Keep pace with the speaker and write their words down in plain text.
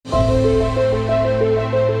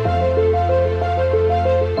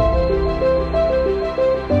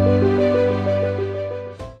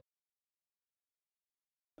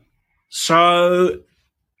So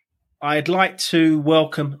I'd like to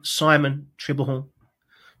welcome Simon Tribelhorn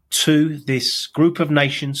to this Group of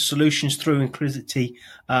Nations Solutions Through Inclusivity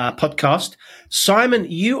podcast. Simon,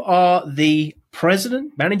 you are the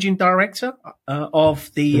president, managing director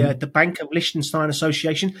of the Bank of Liechtenstein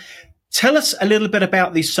Association. Tell us a little bit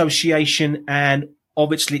about the association and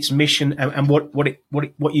obviously its mission and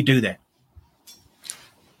what you do there.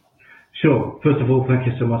 Sure. First of all, thank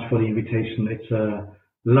you so much for the invitation. It's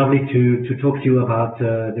lovely to talk to you about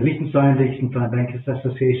the Liechtenstein Bankers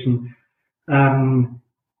Association. I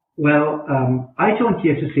joined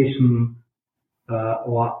the association,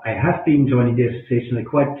 or I have been joining the association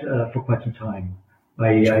for quite some time.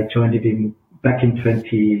 I joined it back in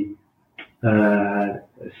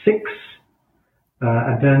 2006,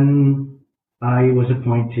 and then I was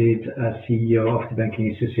appointed as CEO of the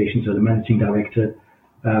Banking Association, so the managing director,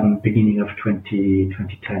 beginning of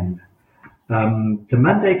 2010. The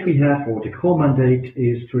mandate we have, or the core mandate,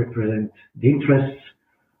 is to represent the interests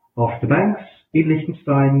of the banks in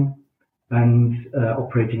Liechtenstein and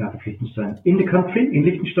operating out of Liechtenstein in the country, in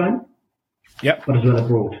Liechtenstein, but as well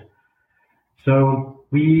abroad. So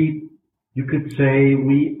you could say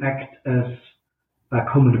we act as a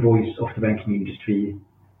common voice of the banking industry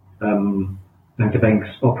and the banks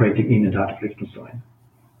operating in and out of Liechtenstein.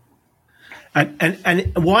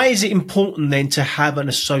 And why is it important then to have an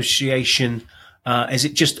association? Is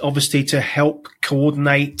it just obviously to help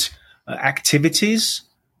coordinate activities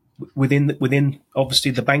within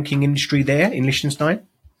obviously the banking industry there in Liechtenstein?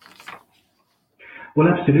 Well,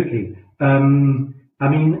 absolutely.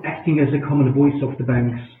 Acting as a common voice of the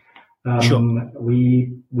banks, sure.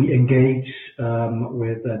 we engage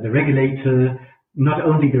with the regulator, not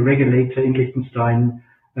only the regulator in Liechtenstein.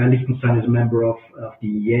 Liechtenstein is a member of the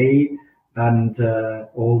EA, and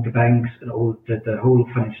all the banks and all the whole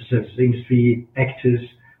financial services industry actors,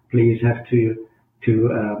 please have to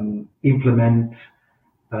implement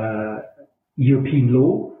European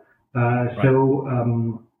law. Right. So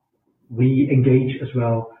we engage as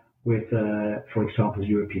well with, for example, the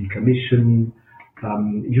European Commission.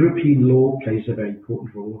 European law plays a very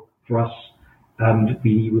important role for us, and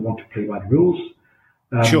we want to play by the rules.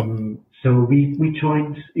 Sure. So we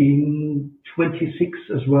joined in 26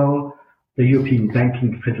 as well the European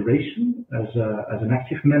Banking Federation as an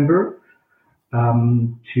active member,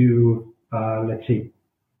 to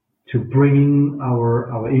bring in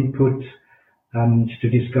our input and to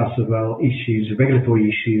discuss as well regulatory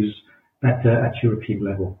issues at European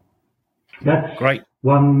level. That's great.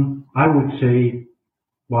 One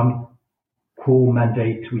core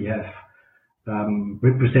mandate we have,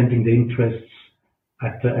 representing the interests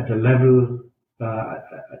at the level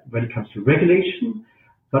when it comes to regulation,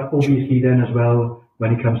 but obviously then as well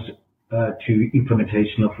when it comes to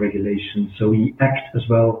implementation of regulation. So we act as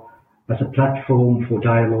well as a platform for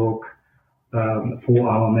dialogue for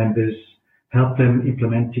our members, help them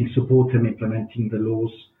support them implementing the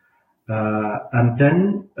laws. And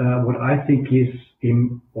then what I think is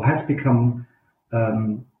has become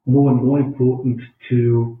more and more important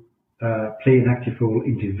to play an active role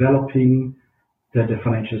in developing the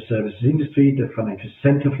financial services industry, the financial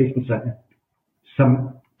center of Liechtenstein,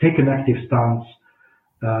 take an active stance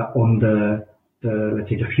on the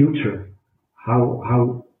future,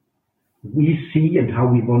 how we see and how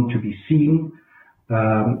we want to be seen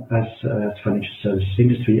as financial services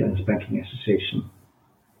industry and as banking association.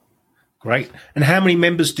 Great. And how many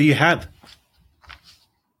members do you have?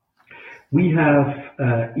 We have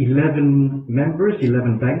 11 members,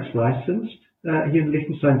 11 banks licensed here in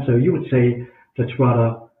Liechtenstein. So you would say that's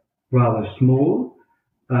rather small,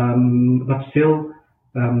 but still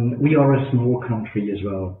we are a small country as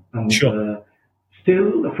well. And sure.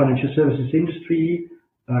 Still the financial services industry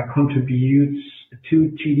contributes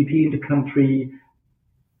to GDP in the country,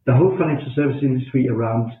 the whole financial services industry,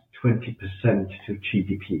 around 20% to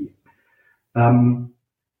GDP.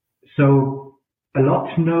 So a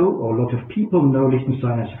lot of people know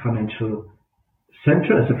Liechtenstein as a financial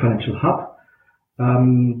center, as a financial hub.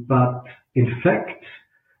 But in fact,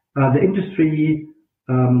 the industry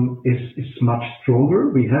is much stronger.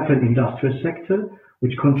 We have an industrial sector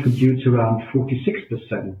which contributes around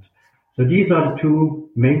 46%. So these are the two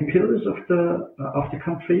main pillars of the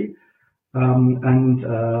country, and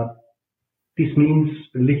this means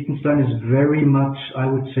Liechtenstein is very much, I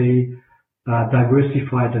would say,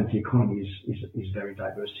 diversified, and the economy is very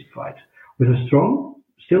diversified, with still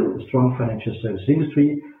a strong financial service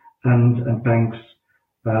industry, and banks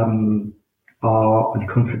are and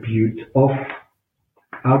contribute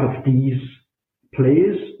out of these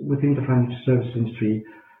players within the financial service industry,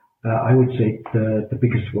 I would say the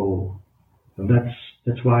biggest role. And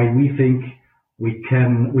That's why we think we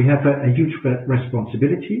have a huge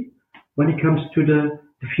responsibility when it comes to the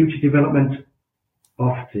future development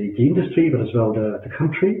of the industry, but as well the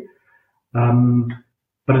country.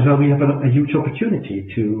 But as well, we have a huge opportunity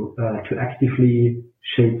to actively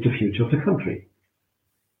shape the future of the country.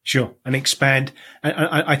 Sure, and expand.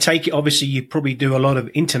 I take it, obviously, you probably do a lot of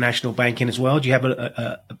international banking as well. Do you have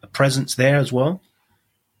a presence there as well?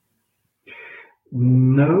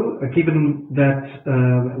 No, given that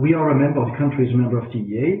we are a member, the country is a member of the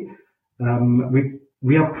EEA,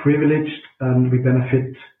 we are privileged and we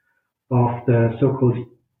benefit of the so-called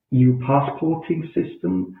EU passporting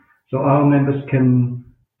system. So our members can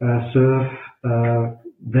serve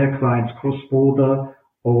their clients cross-border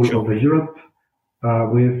all over Europe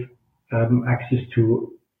with access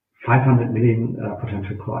to 500 million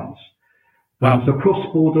potential clients. Wow. So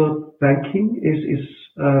cross-border banking is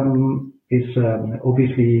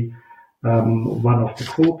obviously one of the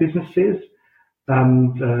core businesses,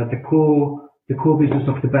 and the core business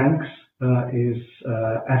of the banks is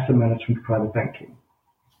asset management, private banking.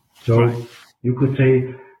 So you could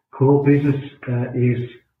say core business is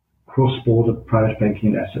cross-border private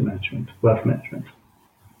banking and asset management, wealth management.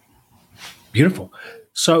 Beautiful.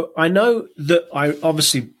 So I know that I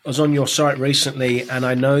obviously was on your site recently, and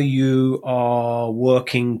I know you are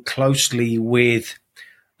working closely with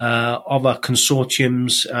other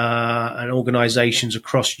consortiums and organizations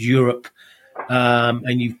across Europe.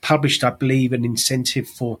 And you've published, I believe, an incentive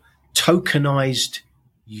for tokenized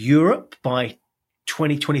Europe by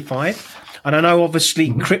 2025. And I know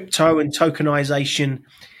obviously crypto and tokenization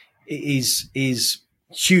is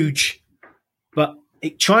huge, but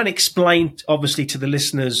try and explain obviously to the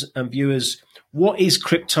listeners and viewers, what is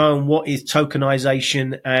crypto and what is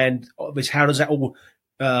tokenization, and obviously how does that all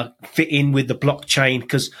fit in with the blockchain?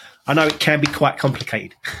 Because I know it can be quite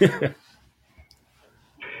complicated.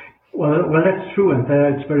 Well, that's true, and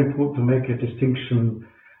it's very important to make a distinction.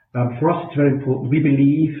 For us, it's very important. We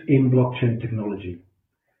believe in blockchain technology,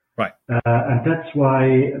 right? And that's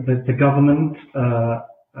why the government,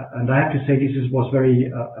 and I have to say, this was very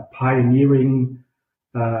a pioneering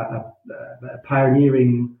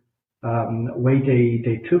way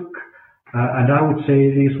they took, and I would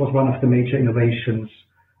say this was one of the major innovations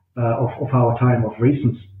of our time, of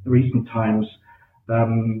recent times.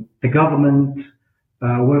 The government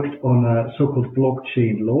worked on a so-called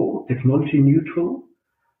blockchain law, technology neutral.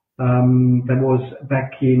 That was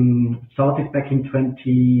started back in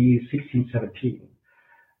 2016-17,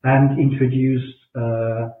 and introduced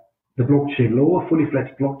the blockchain law, a fully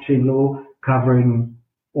fledged blockchain law covering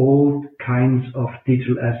all kinds of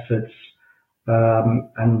digital assets,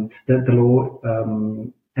 and the law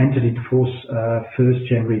entered into force 1st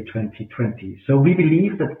January 2020. So we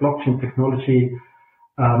believe that blockchain technology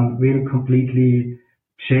will completely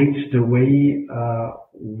change the way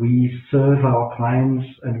we serve our clients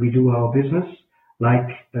and we do our business, like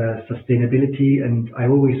sustainability. And I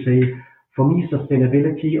always say, for me,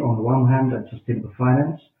 sustainability on one hand and sustainable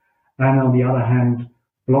finance, and on the other hand,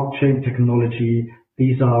 blockchain technology.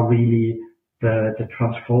 These are really the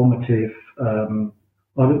transformative,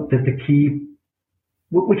 or the key,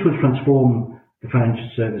 which will transform the financial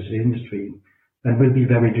services industry and will be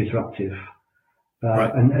very disruptive,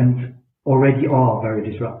 right. and already are very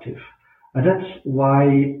disruptive. And that's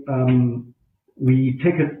why we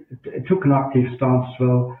took an active stance as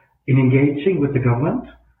well in engaging with the government,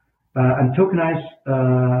 and Tokenize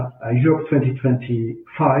Europe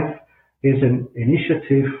 2025 is an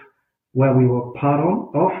initiative where we were part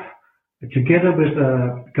of, together with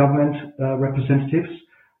government representatives,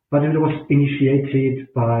 but it was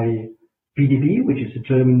initiated by PDB, which is the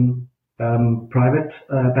German private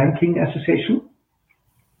banking association,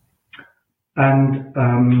 and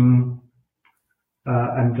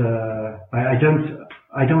I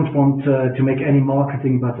don't want to make any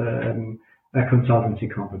marketing, but a consultancy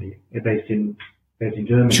company based in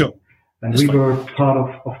Germany. Sure. And we were part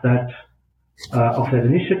of that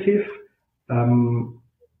initiative,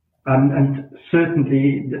 and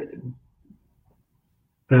certainly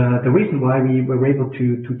the reason why we were able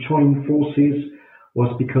to join forces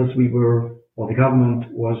was because the government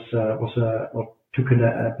took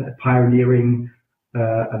a pioneering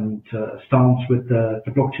and stance with the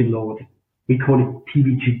blockchain law. We call it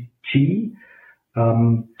TBGG,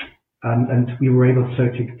 and we were able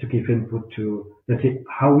to give input to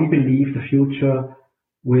how we believe the future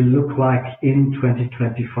will look like in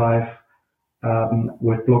 2025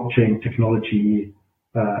 with blockchain technology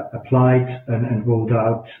applied and rolled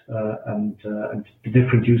out, and the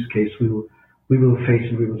different use case we will face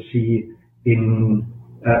and we will see in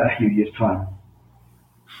a few years' time.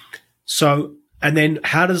 So And then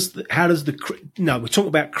we're talking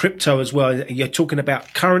about crypto as well. You're talking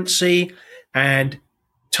about currency and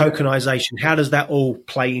tokenization. How does that all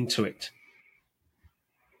play into it?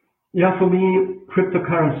 Yeah, for me,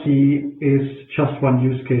 cryptocurrency is just one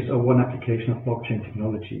use case or one application of blockchain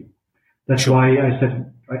technology. That's Sure. why I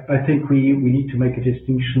said I think we need to make a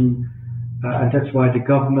distinction, and that's why the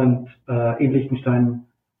government in Liechtenstein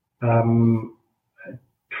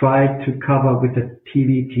tried to cover with a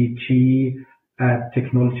TVTG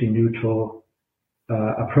technology neutral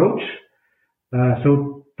approach.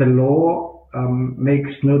 So the law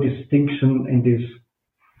makes no distinction in this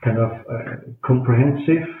kind of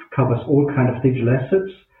comprehensive, covers all kind of digital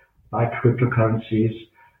assets like cryptocurrencies,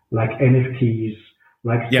 like NFTs,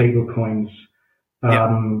 like stable coins,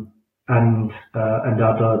 and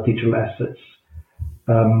other digital assets.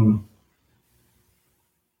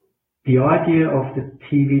 The idea of the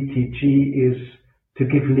TVTG is to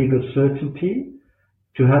give legal certainty,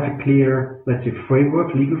 to have a clear, let's say,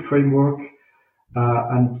 legal framework,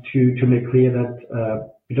 and to make clear that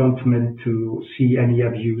we don't meant to see any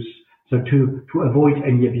abuse. So to avoid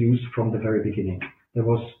any abuse from the very beginning.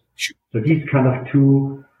 So these kind of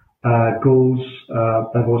two goals,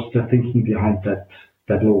 that was the thinking behind that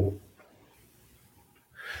law.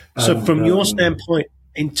 So from your standpoint,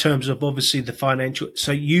 in terms of obviously the financial,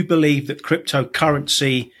 so you believe that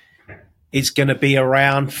cryptocurrency is going to be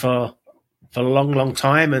around for a long, long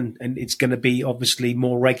time, and it's going to be obviously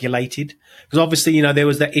more regulated? Because obviously, there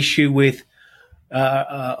was that issue with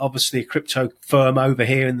obviously a crypto firm over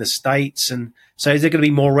here in the States. And so is there going to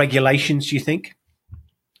be more regulations, do you think?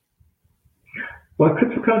 Well,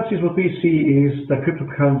 cryptocurrencies, what we see is that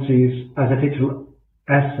cryptocurrencies as a digital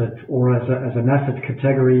asset or as an asset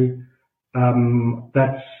category,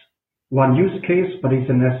 that's one use case, but it's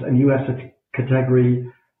a new asset category.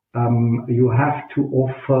 You have to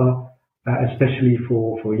offer, especially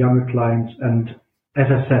for younger clients. And as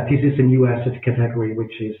I said, this is a new asset category,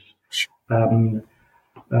 which is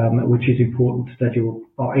important that you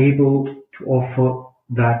are able to offer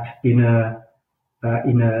that in a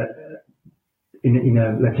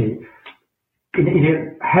let's say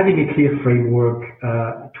having a clear framework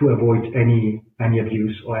to avoid any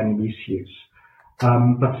abuse or any misuse.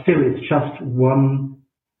 But still, it's just one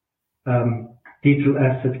digital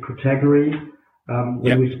asset category.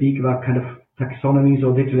 When we speak about kind of taxonomies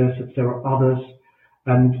or digital assets, there are others.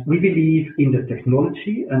 And we believe in the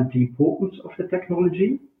technology and the importance of the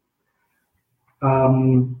technology.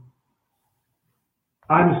 I'm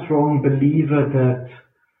a strong believer that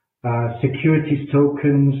securities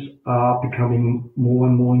tokens are becoming more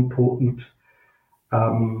and more important.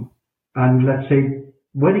 And let's say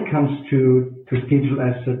when it comes to digital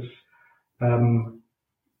assets,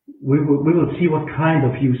 we will see what kind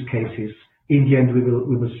of use cases. In the end, we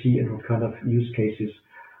will see what kind of use cases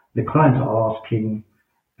the clients are asking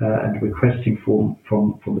and requesting from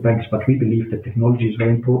the banks. But we believe that technology is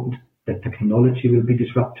very important, that technology will be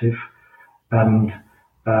disruptive, and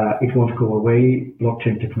it won't go away.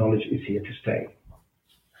 Blockchain technology is here to stay.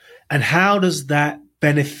 And how does that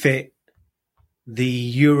benefit the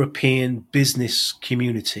European business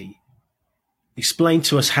community? Explain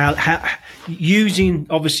to us how using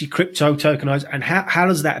obviously crypto tokenized, and how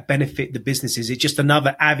does that benefit the business? Is it just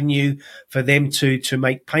another avenue for them to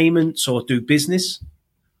make payments or do business?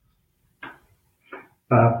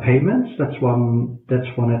 Payments, that's one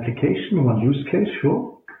application, one use case,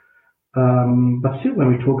 sure. But still, when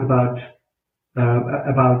we talk about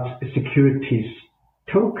a securities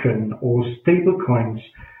token or stable coins,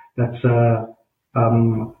 that's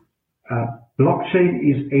blockchain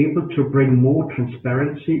is able to bring more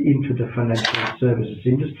transparency into the financial services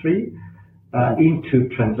industry, into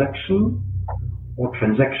transactions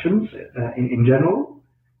in general.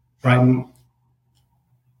 Right.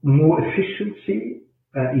 More efficiency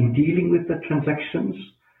in dealing with the transactions.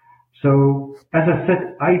 So, as I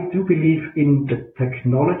said, I do believe in the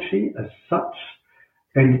technology as such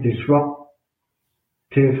and the disruptive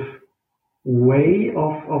way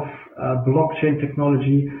of blockchain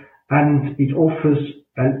technology, and it offers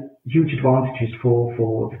huge advantages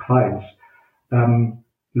for the clients.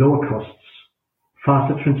 Lower costs,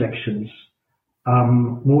 faster transactions,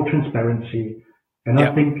 more transparency, and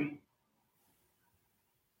I think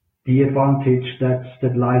the advantage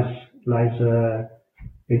that lies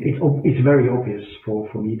it's very obvious for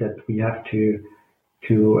me that we have to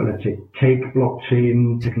let's say take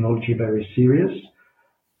blockchain technology very serious,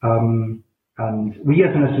 and we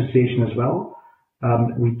as an association as well,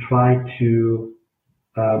 we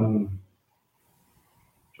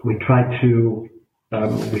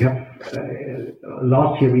have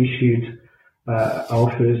last year we issued our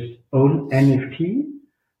first own NFT,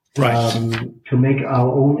 Right. to make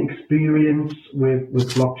our own experience with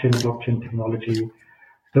blockchain technology.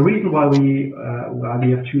 The reason why we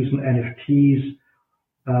have chosen NFTs,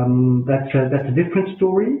 that's a different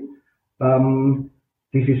story.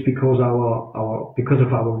 This is because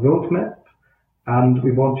of our roadmap, and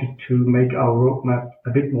we wanted to make our roadmap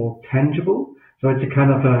a bit more tangible. So it's a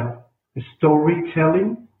kind of a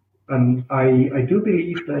storytelling, and I do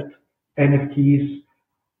believe that NFTs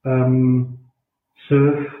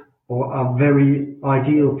serve or are very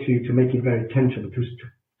ideal to make it very tangible,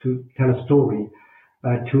 to tell a story,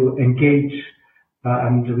 to engage.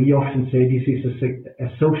 And we often say this is a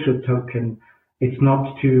social token. It's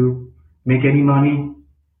not to make any money.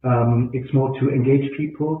 It's more to engage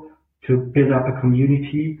people, to build up a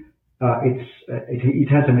community. It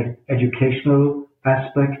has an educational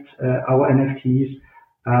aspect, our NFTs,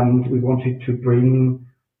 and we wanted to bring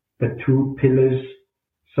the two pillars,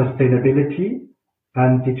 sustainability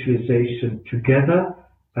and digitalization, together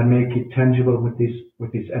and make it tangible with this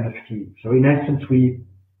NFT. So in essence, we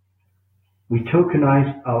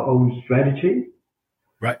tokenized our own strategy,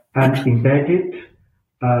 Right. and embedded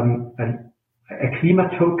a Klima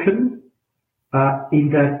token in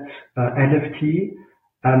that NFT.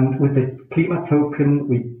 And with the Klima token,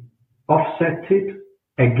 we offset it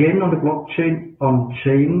again on the blockchain, on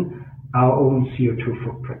chain, our own CO2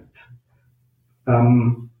 footprint.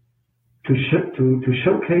 To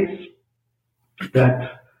showcase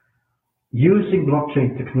that using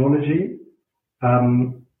blockchain technology,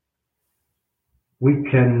 we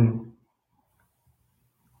can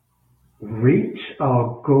reach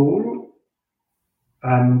our goal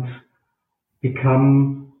and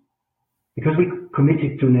become, because we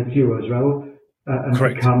committed to net zero as well, and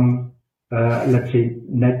Correct. become, let's say,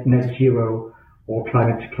 net zero or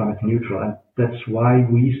climate neutral. And that's why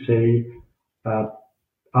we say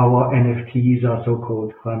our NFTs are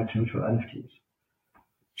so-called climate neutral NFTs.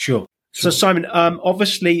 Sure. So Simon,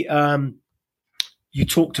 obviously, you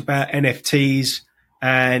talked about NFTs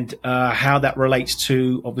and how that relates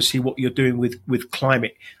to obviously what you're doing with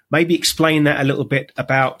climate. Maybe explain that a little bit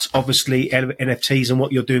about obviously NFTs and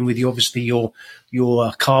what you're doing with your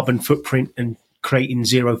carbon footprint and creating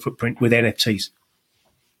zero footprint with NFTs.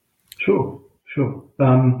 Sure.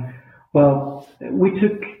 Well, we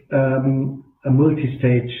took a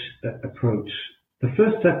multi-stage approach. The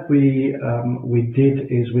first step we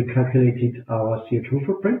did is we calculated our CO2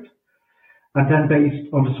 footprint, and then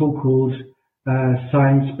based on the so-called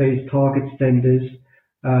science-based target standards,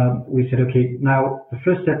 we said, okay, now the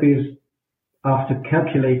first step is, after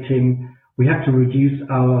calculating, we have to reduce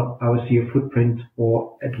our CO2 footprint,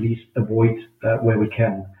 or at least avoid where we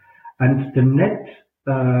can. And the net,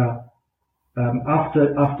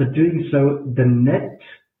 after doing so, the net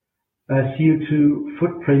CO2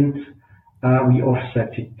 footprint, we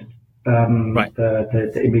offset it, Right.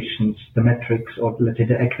 the emissions, the metrics, or let's say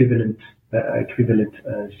the equivalent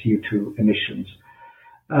CO2 emissions.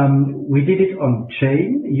 We did it on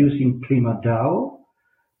chain using Klima DAO,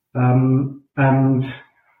 and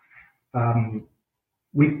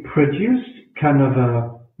we produced kind of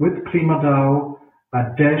with Klima DAO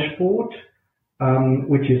a dashboard,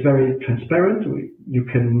 which is very transparent. You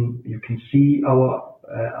can see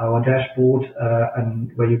our dashboard,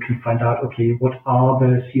 and where you can find out, okay, what are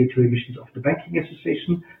the CO2 emissions of the banking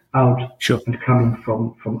association out Sure. and coming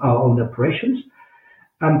from our own operations.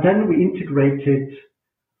 And then we integrated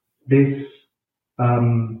this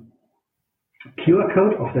QR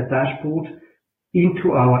code of the dashboard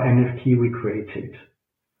into our NFT we created.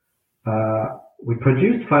 We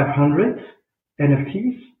produced 500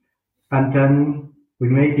 NFTs, and then we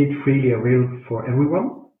made it freely available for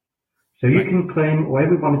everyone. So you can claim, or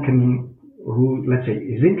everyone can, who, let's say,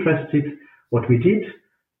 is interested what we did,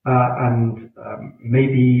 and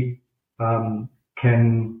maybe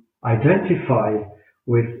can identify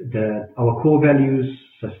with our core values,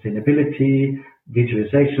 sustainability,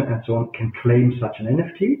 digitalization, and so on, can claim such an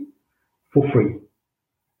NFT for free.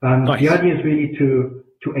 Nice. The idea is really to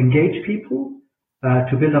engage people,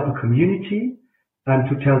 to build up a community, and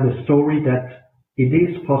to tell the story that it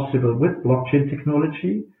is possible with blockchain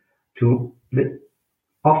technology to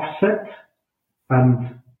offset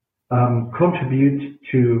and contribute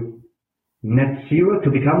to net zero, to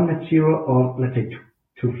become net zero, or let's say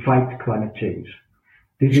to fight climate change.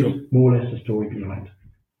 This Sure. is more or less the story behind.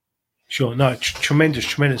 Sure. No,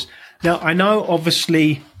 tremendous. Now, I know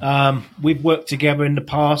obviously we've worked together in the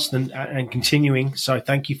past and continuing, so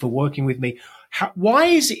thank you for working with me. Why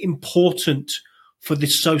is it important for the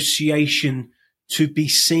association to be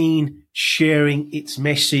seen sharing its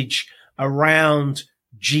message around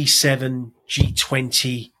G7,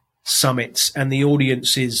 G20 summits and the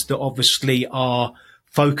audiences that obviously are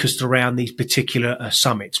focused around these particular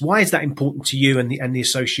summits? Why is that important to you and the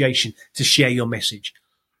association to share your message?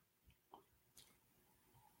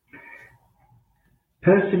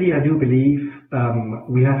 Personally, I do believe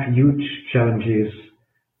we have huge challenges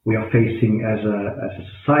we are facing as a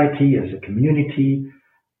society, as a community,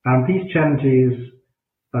 and these challenges,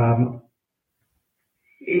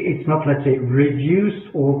 it's not, let's say, reduced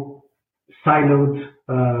or siloed,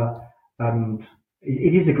 and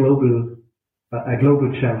it is a global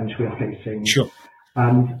challenge we are facing. Sure.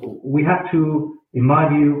 And we have to, in my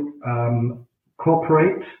view,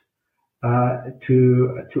 cooperate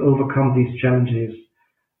to overcome these challenges.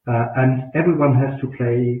 And everyone has to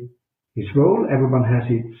play his role. Everyone has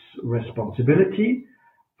its responsibility,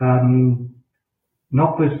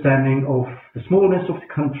 notwithstanding of the smallness of the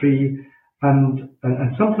country. And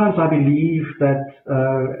sometimes I believe that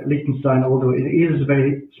Liechtenstein, although it is a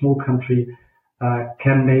very small country,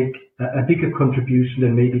 can make a bigger contribution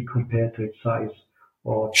than maybe compared to its size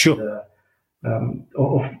or sure.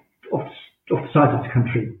 of the size of the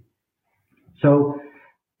country. So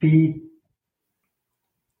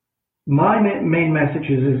my main message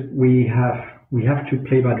is we have to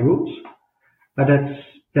play by the rules.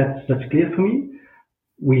 That's clear for me.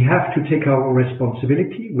 We have to take our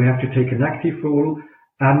responsibility. We have to take an active role,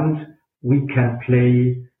 and we can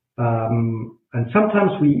play. And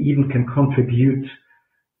sometimes we even can contribute.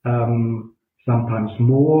 Sometimes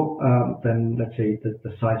more than, let's say,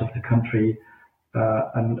 the size of the country.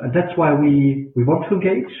 And that's why we want to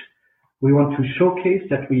engage. We want to showcase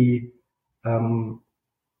that we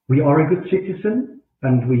are a good citizen,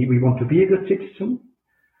 and we want to be a good citizen.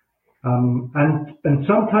 And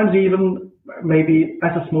sometimes even maybe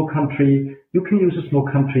as a small country, you can use a small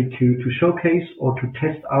country to showcase or to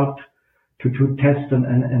test out, to test and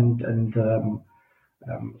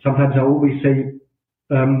sometimes I always say,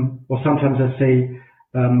 or sometimes I say,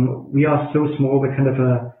 we are so small, we're kind of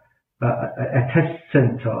a test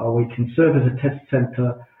center, or we can serve as a test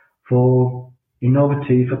center for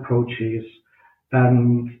innovative approaches.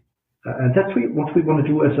 And that's what we want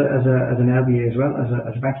to do as an LBA as well, as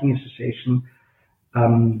a banking association.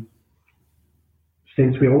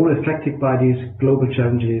 Since we're all affected by these global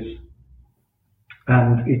challenges,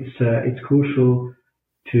 and it's crucial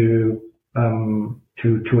to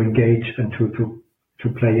engage and to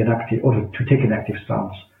play an active, or to take an active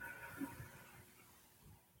stance.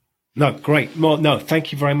 No, great. Well, no,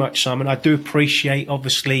 thank you very much, Simon. I do appreciate,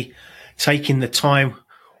 obviously, taking the time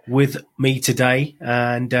with me today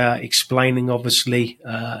and explaining, obviously,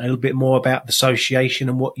 a little bit more about the association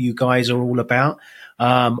and what you guys are all about.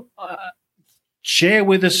 Share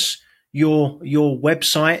with us your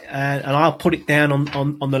website, and I'll put it down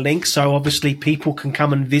on the link, so obviously people can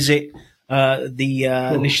come and visit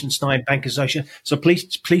the Liechtenstein Bank Association. So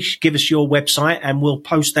please give us your website, and we'll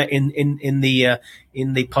post that in the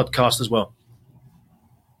podcast as well.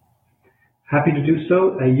 Happy to do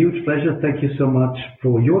so. A huge pleasure. Thank you so much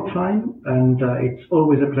for your time, and it's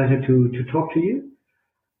always a pleasure to talk to you.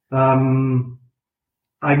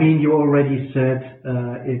 I mean, you already said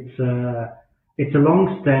it's a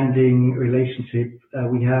long-standing relationship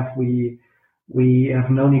we have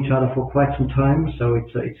known each other for quite some time, so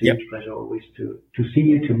it's a huge pleasure always to see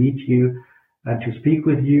you, to meet you, and to speak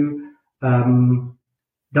with you.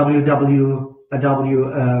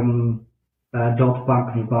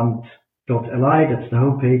 www.bankenverband.li, that's the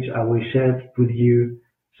homepage. I will share it with you.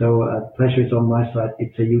 So pleasure is on my side.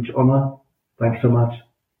 It's a huge honor. Thanks so much.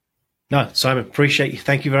 No, Simon, appreciate you.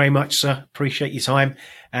 Thank you very much, sir. Appreciate your time.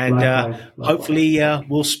 And likewise. Hopefully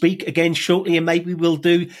we'll speak again shortly, and maybe we'll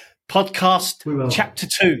do podcast chapter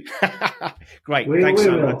 2. Great. Thanks,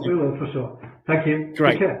 Simon. We will, for sure. Thank you.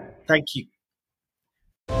 Great. Thank you.